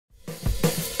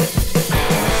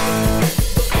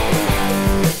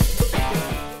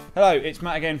Hello, it's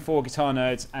Matt again for Guitar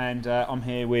Nerds, and I'm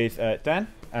here with Dan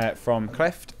from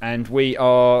Cleft, and we've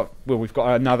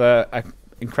got another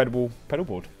incredible pedal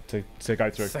board to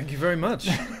go through. Thank you very much.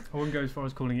 I wouldn't go as far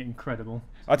as calling it incredible.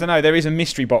 I don't know. There is a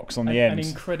mystery box on the end. An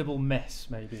incredible mess,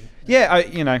 maybe. Yeah,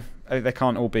 they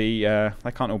can't all be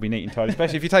neat and tidy.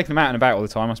 Especially if you're taking them out and about all the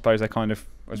time. I suppose they kind of,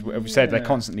 as we said, they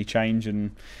constantly change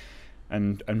and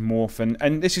morph,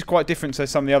 and this is quite different to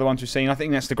some of the other ones we've seen. I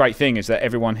think that's the great thing, is that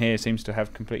everyone here seems to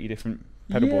have completely different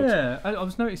pedal boards. Yeah, I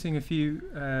was noticing a few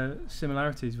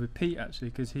similarities with Pete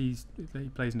actually, because he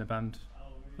plays in a band.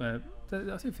 I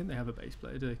don't think they have a bass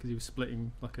player, do they? Because he was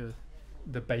splitting like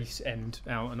the bass end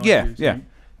out, and yeah.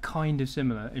 Kind of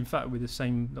similar. In fact, with the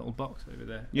same little box over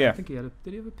there. Yeah. I think did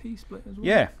he have a P split as well?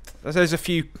 Yeah, there's a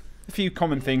few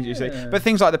common things you see, but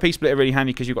things like the P split are really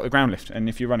handy because you've got the ground lift, and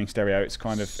if you're running stereo, it's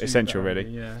kind of super essential, handy,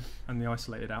 really. Yeah, and the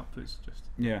isolated output's just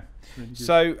yeah. Really good.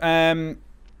 So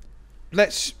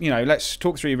let's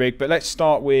talk through your rig, but let's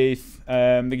start with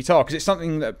the guitar, because it's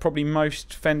something that probably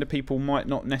most Fender people might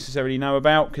not necessarily know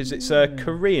about, because it's a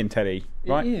Korean telly,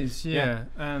 right? It is, yeah.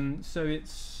 So I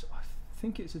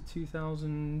think it's a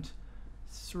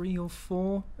 2003 or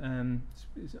 4.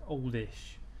 It's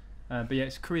oldish. But yeah,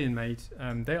 it's Korean made.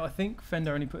 I think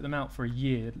Fender only put them out for a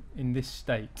year in this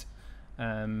state.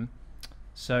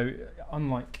 So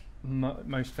unlike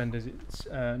most Fenders, it's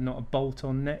not a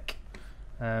bolt-on neck.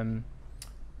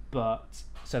 But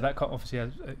so that obviously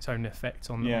has its own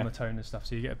effect on the tone and stuff.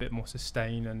 So you get a bit more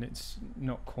sustain, and it's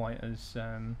not quite as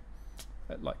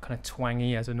like kind of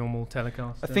twangy as a normal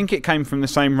Telecaster. I think it came from the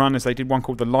same run as they did one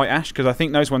called the Light Ash, because I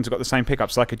think those ones have got the same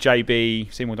pickups, like a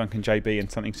JB, Seymour Duncan JB,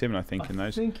 and something similar. I think in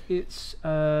those. I think it's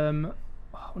I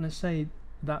want to say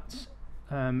that's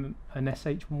an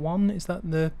SH1. Is that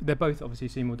they're both obviously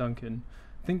Seymour Duncan.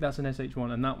 I think that's an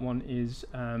SH1, and that one is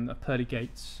a Pearly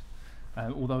Gates.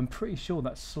 Although I'm pretty sure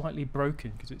that's slightly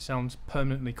broken because it sounds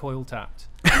permanently coil tapped.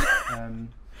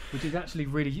 Which is actually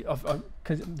really,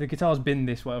 because the guitar's been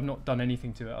this way. I've not done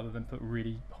anything to it other than put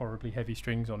really horribly heavy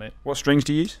strings on it. What strings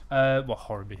do you use? Well,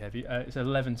 horribly heavy. It's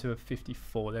 11 to a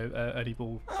 54. They're Eddie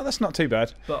Ball. Oh, that's not too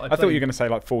bad. But I thought you were going to say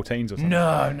like 14s or something.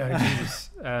 No,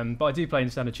 Jesus. But I do play in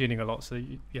standard tuning a lot, so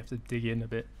you have to dig in a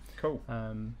bit. Cool.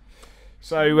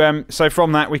 So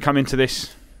from that we come into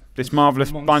this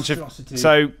marvellous bunch of.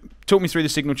 So talk me through the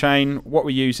signal chain, what we're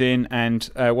using, and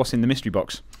what's in the mystery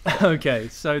box. Okay,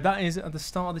 so that is at the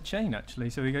start of the chain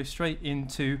actually. So we go straight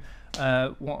into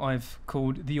what I've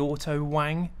called the auto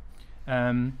wang.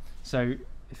 So I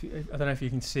don't know if you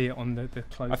can see it on the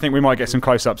close. I think we might get some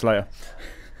close-ups later.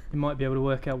 You might be able to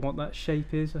work out what that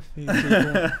shape is. I feel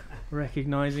people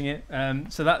recognising it.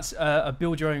 So that's a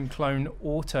build your own clone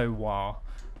auto wah.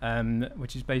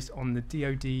 Which is based on the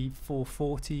DoD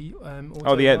 440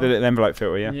 the envelope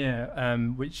filter, yeah. Yeah,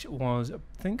 which was, I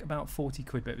think, about 40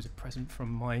 quid, but it was a present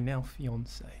from my now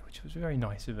fiance, which was very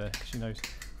nice of her, because she knows.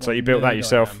 So you built that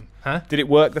yourself? Huh? Did it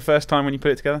work the first time when you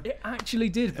put it together? It actually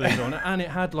did, believe it or not, and it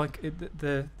had like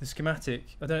the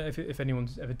schematic. I don't know if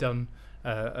anyone's ever done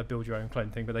a build your own clone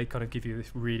thing, but they kind of give you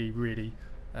this really, really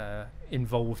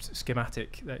involved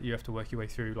schematic that you have to work your way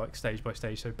through, like stage by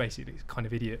stage. So basically, it's kind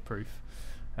of idiot proof.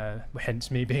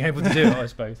 Hence me being able to do it, I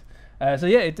suppose. So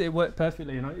yeah, it worked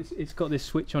perfectly, and it's got this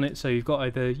switch on it, so you've got to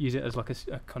either use it as like a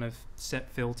kind of set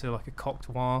filter, like a cocked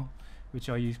wah, which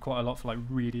I use quite a lot for like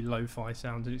really lo-fi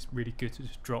sounds, and it's really good to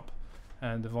just drop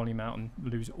the volume out and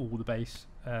lose all the bass.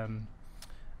 And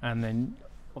then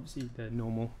obviously the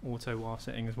normal auto wah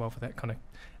setting as well for that kind of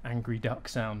angry duck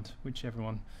sound, which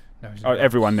everyone knows. Oh,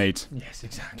 everyone needs. Yes,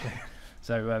 exactly.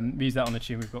 So we use that on the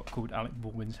tune we've got called Alec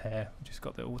Baldwin's Hair, which has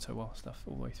got the auto wah stuff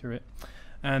all the way through it.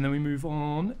 And then we move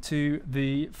on to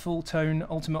the Full Tone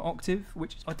Ultimate Octave,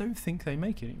 which I don't think they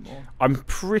make anymore. I'm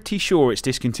pretty sure it's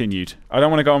discontinued. I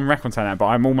don't want to go on record saying that, but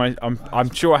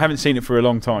I'm sure I haven't seen it for a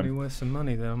long time. Probably worth some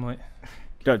money though, I might.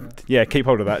 Yeah, keep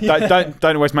hold of that.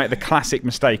 Don't always make the classic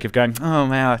mistake of going, oh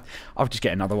man, I'll just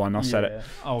get another one. I'll sell it.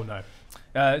 Oh no.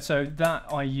 So that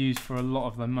I use for a lot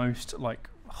of the most like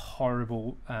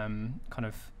horrible kind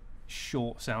of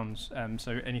short sounds,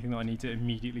 so anything that I need to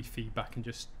immediately feed back and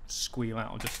just squeal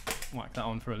out, I'll just whack that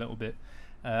on for a little bit,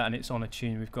 and it's on a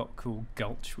tune we've got called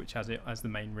Gulch, which has it as the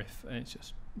main riff, and it's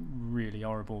just really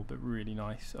horrible but really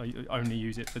nice. I only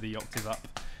use it for the octave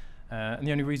up, and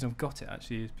the only reason I've got it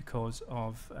actually is because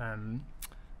of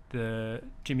the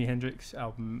Jimi Hendrix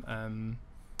album,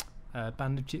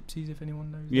 Band of Gypsies, if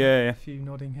anyone knows. Yeah. A few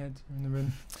nodding heads in the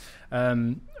room.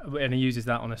 And he uses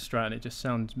that on a Strat, and it just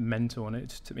sounds mental, and it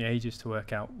just took me ages to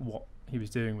work out what he was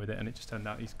doing with it, and it just turned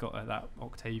out he's got that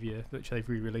Octavia, which they've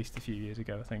re-released a few years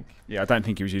ago, I think. Yeah, I don't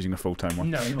think he was using a full tone one.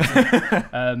 No, he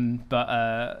wasn't.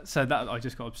 So that I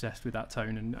just got obsessed with that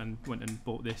tone and went and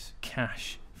bought this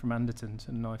cash from Anderton's,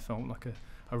 and I felt like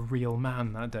a real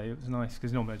man that day. It was nice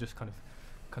because normally I just kind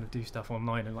of do stuff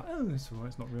online and like, oh, it's all right,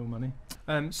 it's not real money.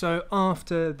 So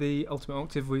after the Ultimate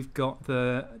Octave, we've got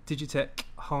the Digitech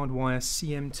Hardwire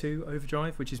CM2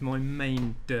 Overdrive, which is my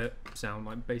main dirt sound.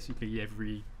 Like basically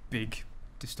every big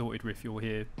distorted riff you'll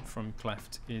hear from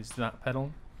Cleft is that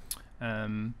pedal.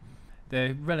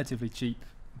 They're relatively cheap,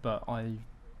 but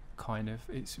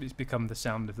it's become the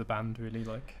sound of the band, really.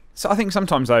 Like, so I think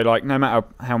sometimes though, like no matter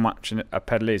how much a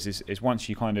pedal is once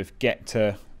you kind of get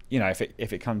to, you know,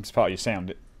 if it comes part of your sound,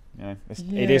 it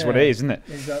is what it is, isn't it?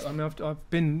 Exactly. I mean, I've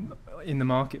been in the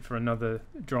market for another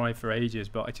drive for ages,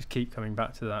 but I just keep coming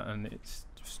back to that, and it's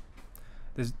just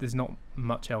there's not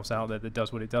much else out there that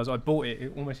does what it does. I bought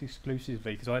it almost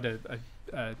exclusively because I had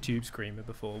a tube screamer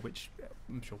before, which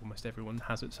I'm sure almost everyone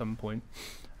has at some point,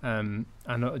 and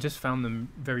I just found them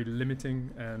very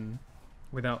limiting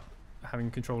without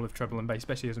having control of treble and bass,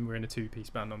 especially as we're in a two-piece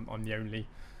band. I'm the only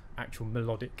actual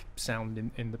melodic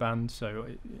sound in the band, so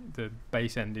the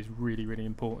bass end is really, really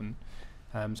important.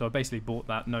 So I basically bought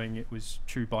that knowing it was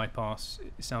true bypass.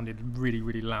 It sounded really,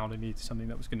 really loud. I needed something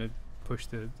that was going to push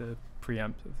the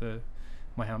preamp of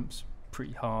my amps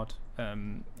pretty hard,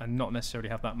 and not necessarily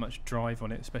have that much drive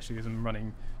on it, especially as I'm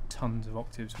running tons of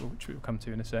octaves, which we'll come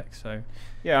to in a sec. So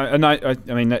yeah, and I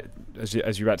mean, as you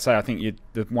were about to say, I think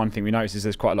the one thing we noticed is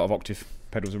there's quite a lot of octave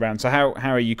pedals around. So how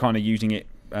are you kind of using it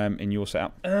in your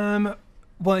setup?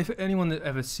 Well, if anyone that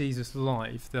ever sees us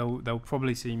live, they'll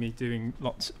probably see me doing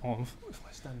lots of. If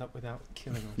I stand up without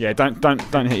killing myself. Yeah,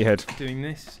 don't hit your head. Doing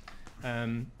this.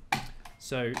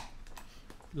 So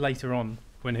later on,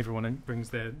 when everyone brings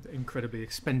their incredibly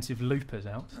expensive loopers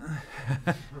out,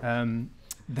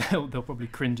 they'll probably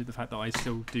cringe at the fact that I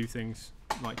still do things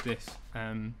like this.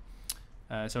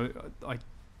 So I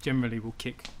generally will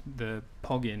kick the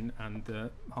POG in and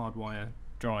the hardwire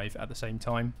drive at the same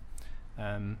time,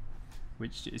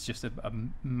 which is just a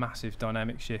massive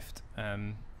dynamic shift,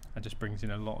 and just brings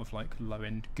in a lot of like low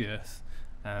end girth,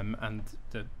 and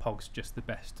the POG's just the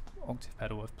best octave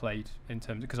pedal I've played in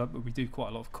terms of, because we do quite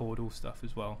a lot of chordal stuff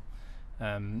as well,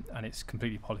 and it's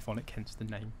completely polyphonic, hence the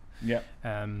name. Yeah.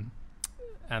 And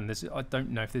I don't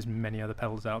know if there's many other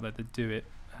pedals out there that do it.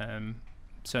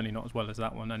 Certainly not as well as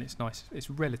that one, and it's nice. It's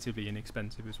relatively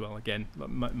inexpensive as well. Again,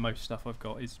 like most stuff I've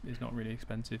got is not really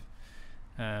expensive,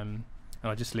 and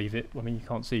I just leave it. I mean, you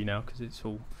can't see now because it's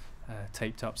all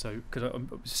taped up. So because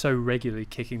I'm so regularly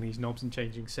kicking these knobs and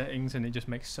changing settings, and it just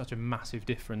makes such a massive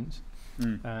difference.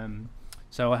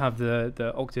 So I have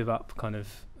the octave up kind of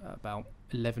about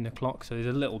 11 o'clock. So there's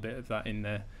a little bit of that in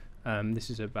there.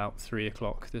 This is about 3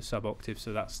 o'clock, the sub octave.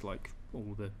 So that's like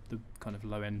all the kind of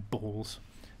low end balls.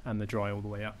 And the dry all the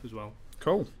way up as well.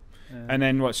 Cool. And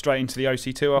then what? Straight into the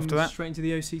OC2 after that? Straight into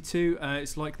the OC2.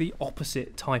 It's like the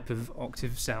opposite type of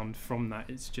octave sound from that.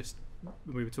 It's just,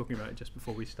 we were talking about it just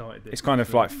before we started this. It's kind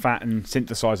of like fat and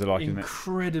synthesizer like, isn't it?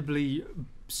 Incredibly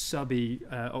subby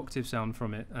octave sound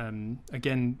from it.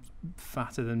 Again,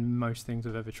 fatter than most things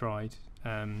I've ever tried.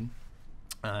 And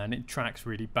it tracks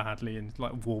really badly and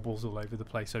like warbles all over the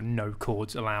place. So no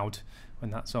chords allowed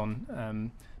when that's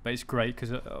on. But it's great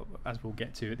because, as we'll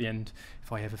get to at the end,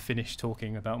 if I ever finish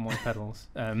talking about my pedals,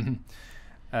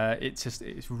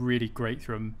 it's really great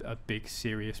through a big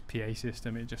serious PA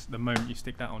system. It just, the moment you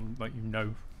stick that on, like, you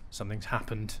know something's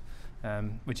happened,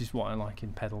 which is what I like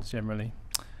in pedals generally.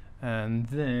 And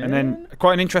then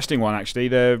quite an interesting one actually,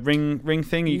 the ring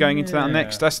thing. Are you going into that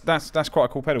next? That's quite a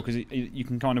cool pedal because you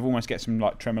can kind of almost get some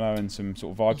like tremolo and some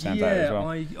sort of vibe sounds out as well.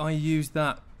 I use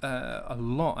that a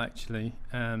lot actually.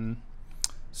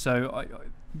 So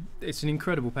it's an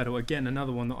incredible pedal. Again,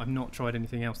 another one that I've not tried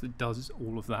anything else that does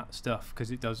all of that stuff, because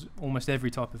it does almost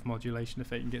every type of modulation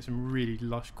effect. You can get some really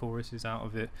lush choruses out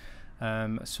of it.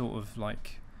 Sort of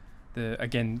like like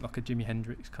a Jimi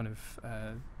Hendrix kind of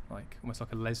like almost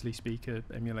like a Leslie speaker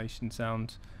emulation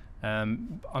sound.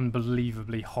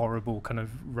 Unbelievably horrible kind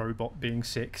of robot being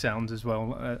sick sounds as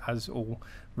well, as all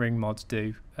ring mods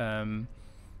do.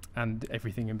 And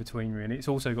everything in between really. It's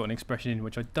also got an expression in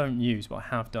which I don't use, but I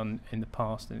have done in the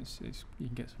past, and it's you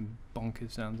can get some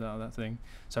bonkers sounds out of that thing.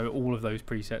 So all of those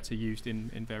presets are used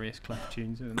in various Cleft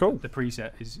tunes. And cool. The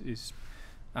preset is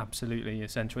absolutely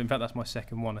essential. In fact, that's my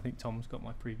second one. I think Tom's got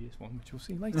my previous one, which we'll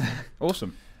see later.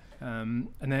 Awesome. And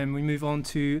then we move on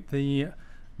to the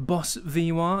Boss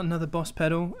V1, another Boss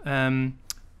pedal.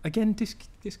 Again,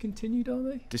 discontinued, are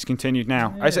they? Discontinued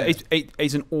now. Yeah.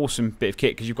 It's an awesome bit of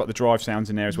kit because you've got the drive sounds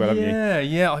in there as well, haven't you?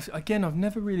 Yeah. I've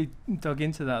never really dug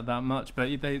into that much, but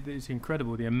it's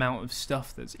incredible the amount of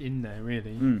stuff that's in there,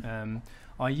 really.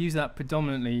 I use that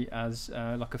predominantly as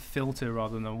like a filter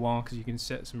rather than a wah, because you can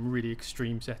set some really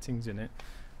extreme settings in it.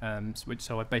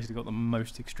 So I've basically got the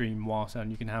most extreme wah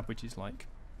sound you can have, which is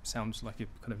sounds like you're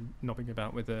kind of knobbing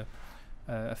about with a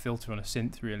filter on a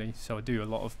synth, really. So I do a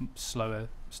lot of slower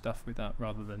stuff with that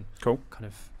rather than kind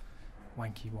of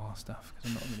wanky wah stuff,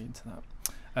 because I'm not really into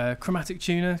that. Chromatic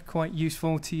tuner, quite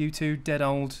useful. TU2, dead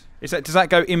old. Does that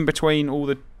go in between all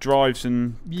the drives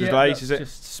and delays? Is it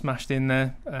just smashed in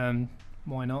there?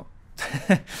 Why not?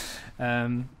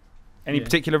 Any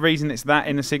particular reason it's that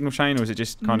in the signal chain, or is it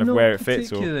just kind of where it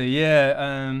fits?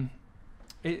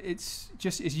 It's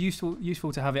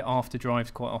useful to have it after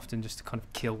drives quite often, just to kind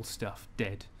of kill stuff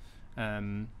dead.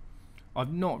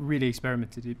 I've not really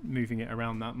experimented moving it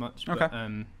around that much, but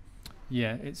I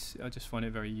just find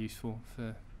it very useful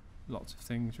for lots of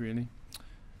things, really.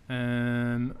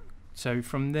 So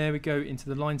from there we go into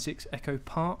the Line 6 Echo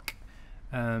Park.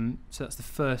 So that's the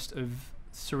first of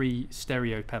 3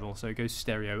 stereo pedals, so it goes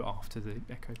stereo after the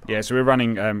Echo Park. Yeah, so we're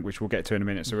running, which we'll get to in a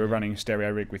minute, so we're running a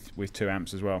stereo rig with 2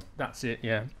 amps as well. That's it,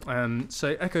 yeah.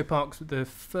 So Echo Park's the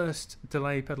first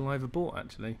delay pedal I ever bought,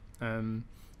 actually.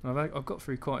 I've got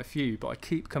through quite a few, but I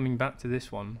keep coming back to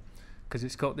this one because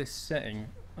it's got this setting.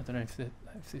 I don't know if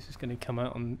this is going to come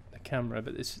out on the camera,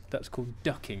 but that's called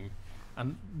ducking,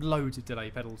 and loads of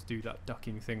delay pedals do that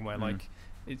ducking thing where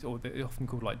they're often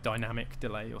called like dynamic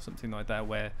delay or something like that,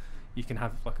 where you can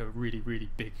have like a really, really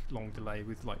big long delay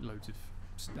with like loads of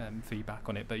feedback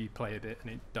on it, but you play a bit and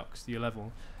it ducks to your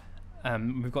level.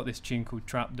 We've got this tune called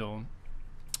Trapdoor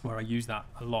where I use that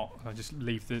a lot. I just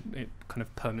leave it kind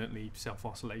of permanently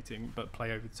self-oscillating but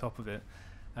play over the top of it.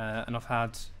 And I've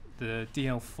had the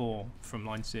DL4 from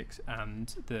Line 6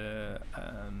 and the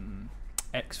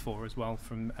X4 as well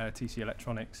from TC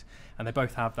Electronics, and they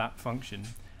both have that function,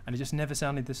 and it just never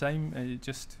sounded the same. I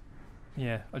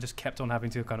just kept on having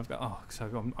to kind of go,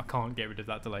 I can't get rid of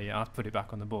that delay yet. I have to put it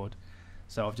back on the board.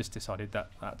 So I've just decided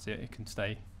that's it. It can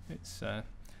stay. It's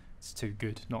too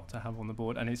good not to have on the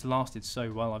board, and it's lasted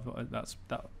so well.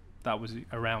 That was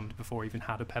around before I even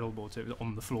had a pedal board, so it was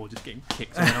on the floor just getting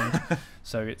kicked around.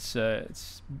 So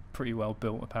it's pretty well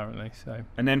built apparently. So,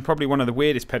 and then probably one of the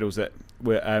weirdest pedals that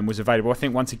was available. I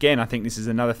think once again, this is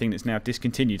another thing that's now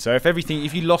discontinued. So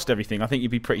if you lost everything, I think you'd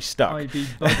be pretty stuck. I'd be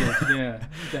buggered, yeah,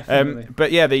 definitely.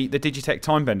 But yeah, the Digitech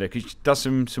Timebender, because it does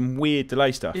some weird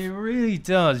delay stuff. It really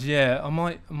does, yeah. I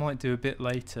might do a bit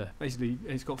later. Basically,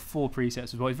 it's got 4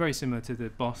 presets as well. It's very similar to the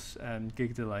Boss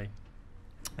gig delay.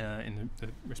 In the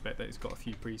respect that it's got a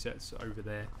few presets over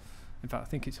there. In fact, I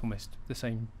think it's almost the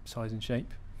same size and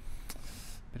shape.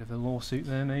 Bit of a lawsuit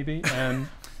there, maybe.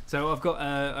 So I've got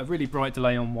a really bright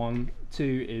delay on 1.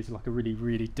 2 is like a really,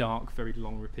 really dark, very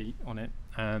long repeat on it.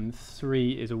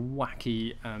 3 is a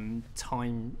wacky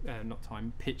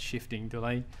pitch shifting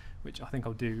delay, which I think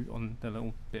I'll do on the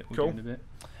little bit we'll do in a bit.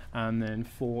 And then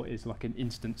 4 is like an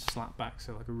instant slapback,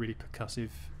 so like a really percussive,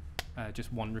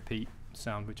 just 1 repeat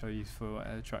sound, which I use for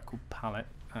a track called Palette,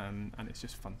 and it's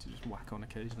just fun to just whack on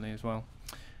occasionally as well.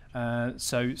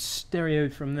 So stereo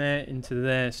from there into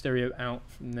there, stereo out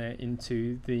from there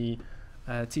into the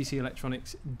TC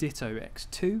Electronics Ditto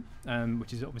X2,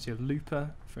 which is obviously a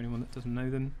looper for anyone that doesn't know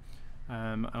them.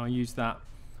 And I use that,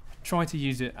 try to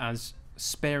use it as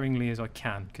sparingly as I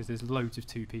can, because there's loads of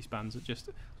 2-piece bands that just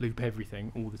loop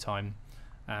everything all the time.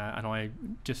 And I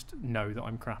just know that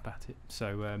I'm crap at it,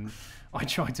 so I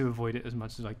try to avoid it as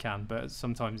much as I can, but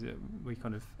sometimes we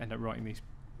kind of end up writing these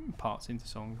parts into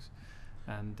songs,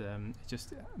 and it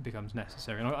just becomes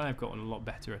necessary, and I've gotten a lot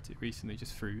better at it recently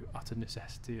just through utter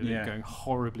necessity of it going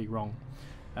horribly wrong.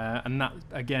 And that,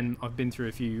 again, I've been through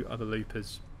a few other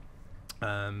loopers.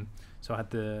 So I had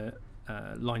the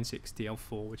Line 6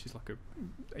 DL4, which is like a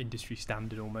industry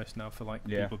standard almost now for like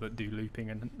people that do looping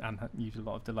and use a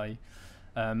lot of delay.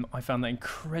 I found that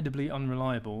incredibly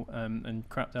unreliable and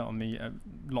crapped out on me at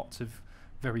lots of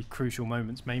very crucial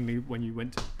moments, mainly when you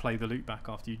went to play the loop back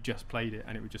after you just played it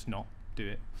and it would just not do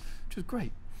it, which was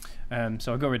great.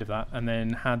 So I got rid of that, and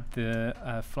then had the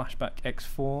Flashback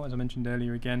X4, as I mentioned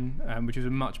earlier again, which was a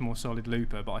much more solid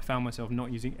looper, but I found myself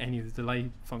not using any of the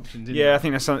delay functions in there. I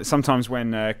think that's sometimes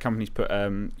when companies put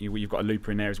you've got a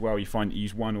looper in there as well, you find you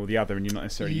use one or the other and you're not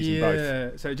necessarily using both. Yeah,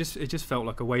 so it just felt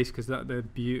like a waste, because they're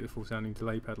beautiful sounding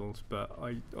delay pedals, but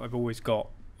I always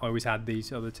had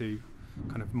these other 2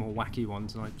 kind of more wacky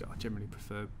ones, and I generally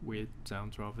prefer weird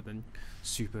sounds rather than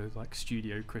super like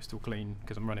studio crystal clean,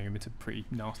 because I'm running them into pretty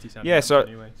nasty sound. Yeah, so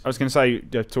anyway. I was going to say,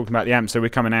 talking about the amps, so we're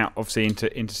coming out obviously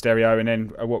into stereo, and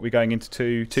then what we're going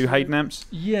into two Hayden amps.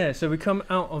 Yeah, so we come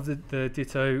out of the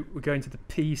Ditto, we're going to the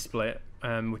P split,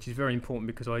 which is very important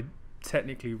because I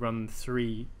technically run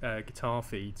 3 guitar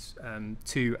feeds,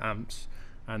 2 amps,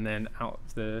 and then out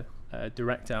of the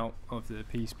direct out of the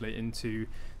P split into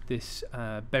this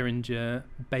Behringer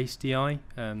Bass DI,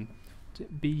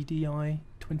 BDI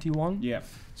 21. Yeah,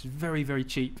 it's very, very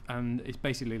cheap, and it's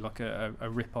basically like a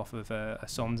rip off of a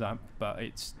Sons amp, but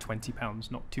it's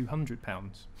 £20, not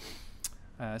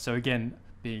 £200. So again,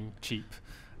 being cheap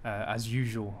as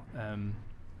usual.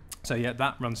 So yeah,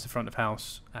 that runs to front of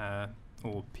house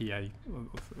or PA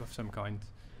of some kind.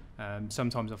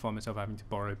 Sometimes I find myself having to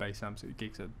borrow bass amps at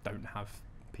gigs that don't have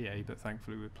PA, but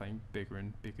thankfully we're playing bigger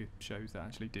and bigger shows that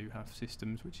actually do have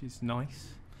systems, which is nice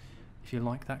if you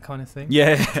like that kind of thing.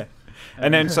 Yeah.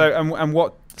 And then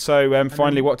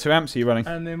finally, what 2 amps are you running?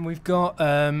 And then we've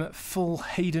got full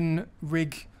Hayden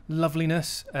rig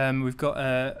loveliness. We've got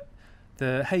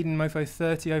the Hayden Mofo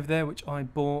 30 over there, which I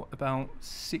bought about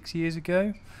 6 years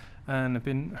ago, and I've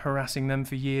been harassing them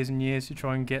for years and years to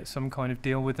try and get some kind of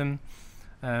deal with them,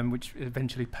 which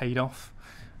eventually paid off,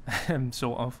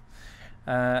 sort of.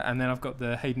 And then I've got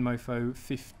the Hayden Mofo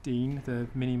 15, the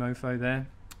mini Mofo there,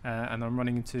 and I'm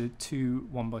running into 2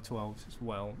 1x12s as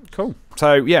well. Cool.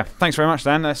 So yeah, thanks very much,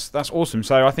 Dan. That's awesome.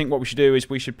 So I think what we should do is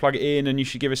we should plug it in, and you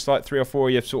should give us like 3 or 4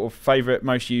 of your sort of favourite,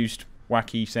 most used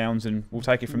wacky sounds, and we'll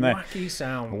take it from there. Wacky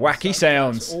sounds. Wacky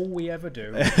sounds. That's all we ever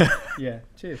do. Yeah.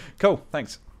 Cheers. Cool.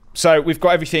 Thanks. So we've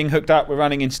got everything hooked up. We're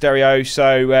running in stereo.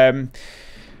 So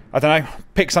I don't know.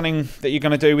 Pick something that you're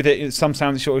going to do with it. Some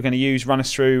sounds that you're going to use. Run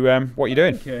us through what you're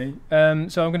doing. Okay.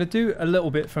 So I'm going to do a little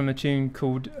bit from a tune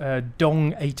called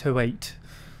Dong 808,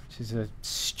 which is a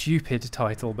stupid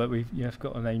title, but you've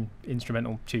got to name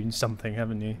instrumental tune something,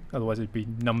 haven't you? Otherwise it'd be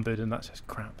numbered, and that's just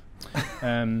crap.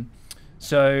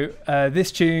 So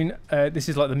this tune, this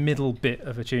is like the middle bit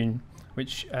of a tune,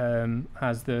 which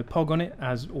has the POG on it,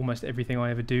 as almost everything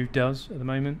I ever do does at the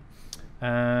moment.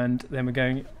 And then we're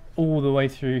going all the way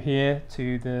through here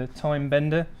to the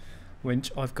Timebender,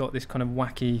 which I've got this kind of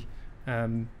wacky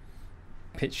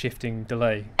pitch shifting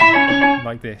delay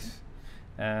like this,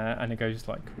 and it goes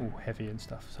like all heavy and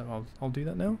stuff. So I'll do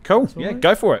that now. Cool. Yeah, right.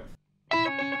 Go for it.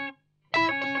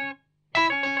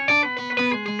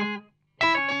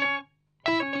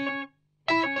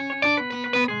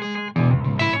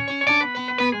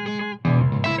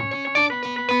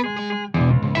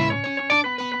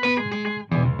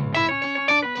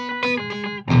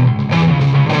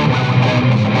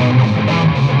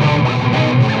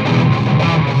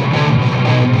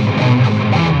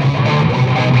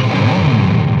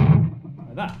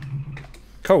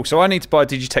 Cool. So I need to buy a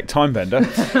Digitech Timebender.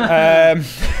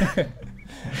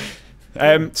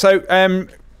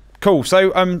 Cool. So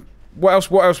what else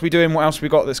are we doing? What else have we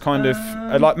got that's kind of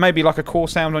like maybe like a core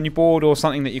sound on your board, or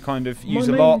something that you kind of use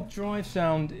a lot? My main drive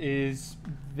sound is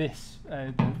this,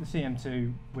 the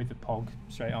CM2 with the POG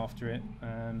straight after it.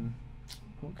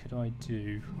 What could I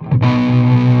do?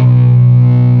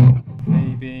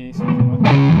 Maybe something like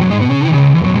that.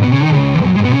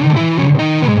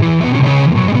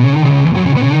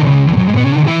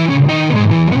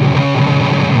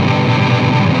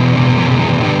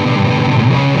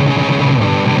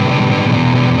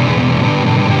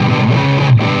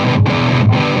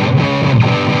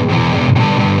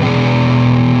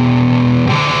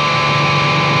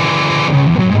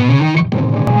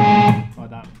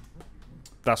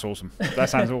 That's awesome. That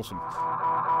sounds awesome.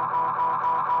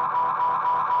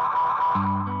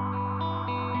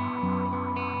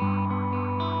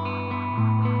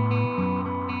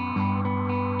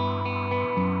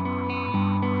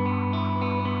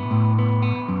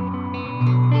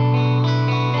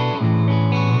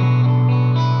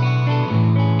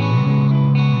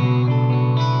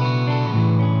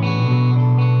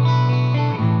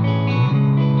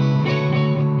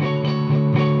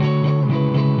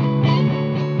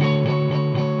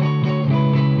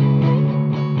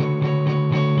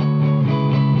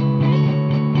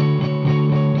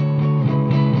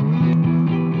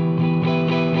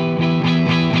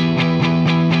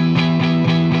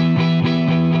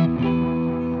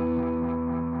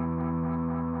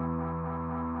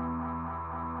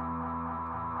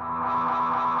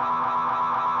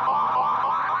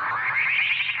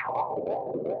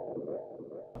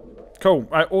 Cool.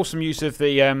 Awesome use of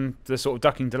the sort of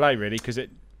ducking delay, really, because it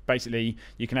basically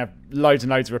you can have loads and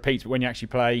loads of repeats, but when you actually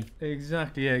play,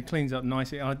 exactly, yeah, it cleans up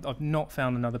nicely. I've not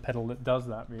found another pedal that does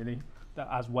that really. that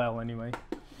as well anyway.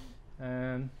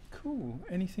 Cool.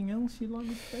 Anything else you'd like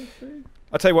me to go through?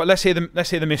 I'll tell you what. Let's hear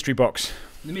the mystery box.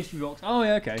 The mystery box. Oh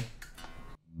yeah, okay.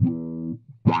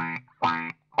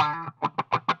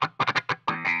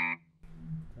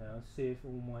 I'll see if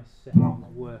all my settings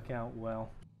work out well.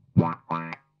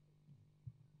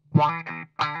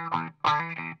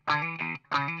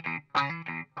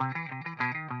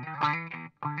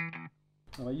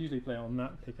 Oh, I usually play on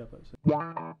that pickup actually.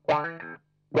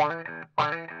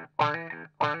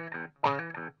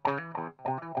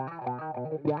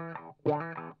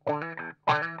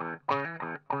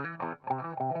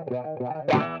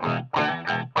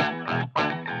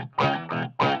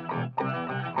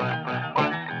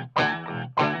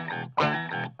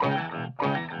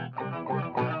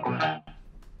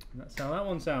 That's how that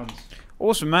one sounds.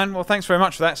 Awesome, man. Well, thanks very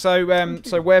much for that. So,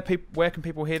 so where can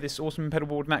people hear this awesome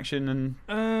pedalboard in action?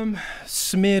 And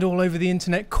smeared all over the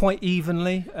internet quite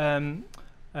evenly. We're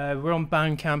on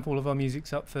Bandcamp. All of our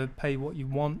music's up for pay what you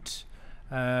want.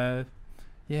 Yeah,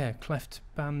 Cleft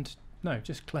band. No,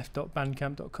 just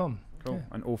cleft.bandcamp.com. Cool. Yeah.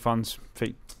 And all funds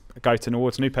go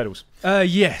towards new pedals.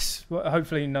 Yes. Well,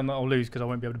 hopefully none that I'll lose because I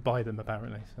won't be able to buy them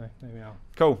apparently. So there we are.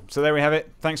 Cool. So there we have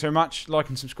it. Thanks very much. Like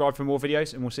and subscribe for more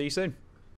videos, and we'll see you soon.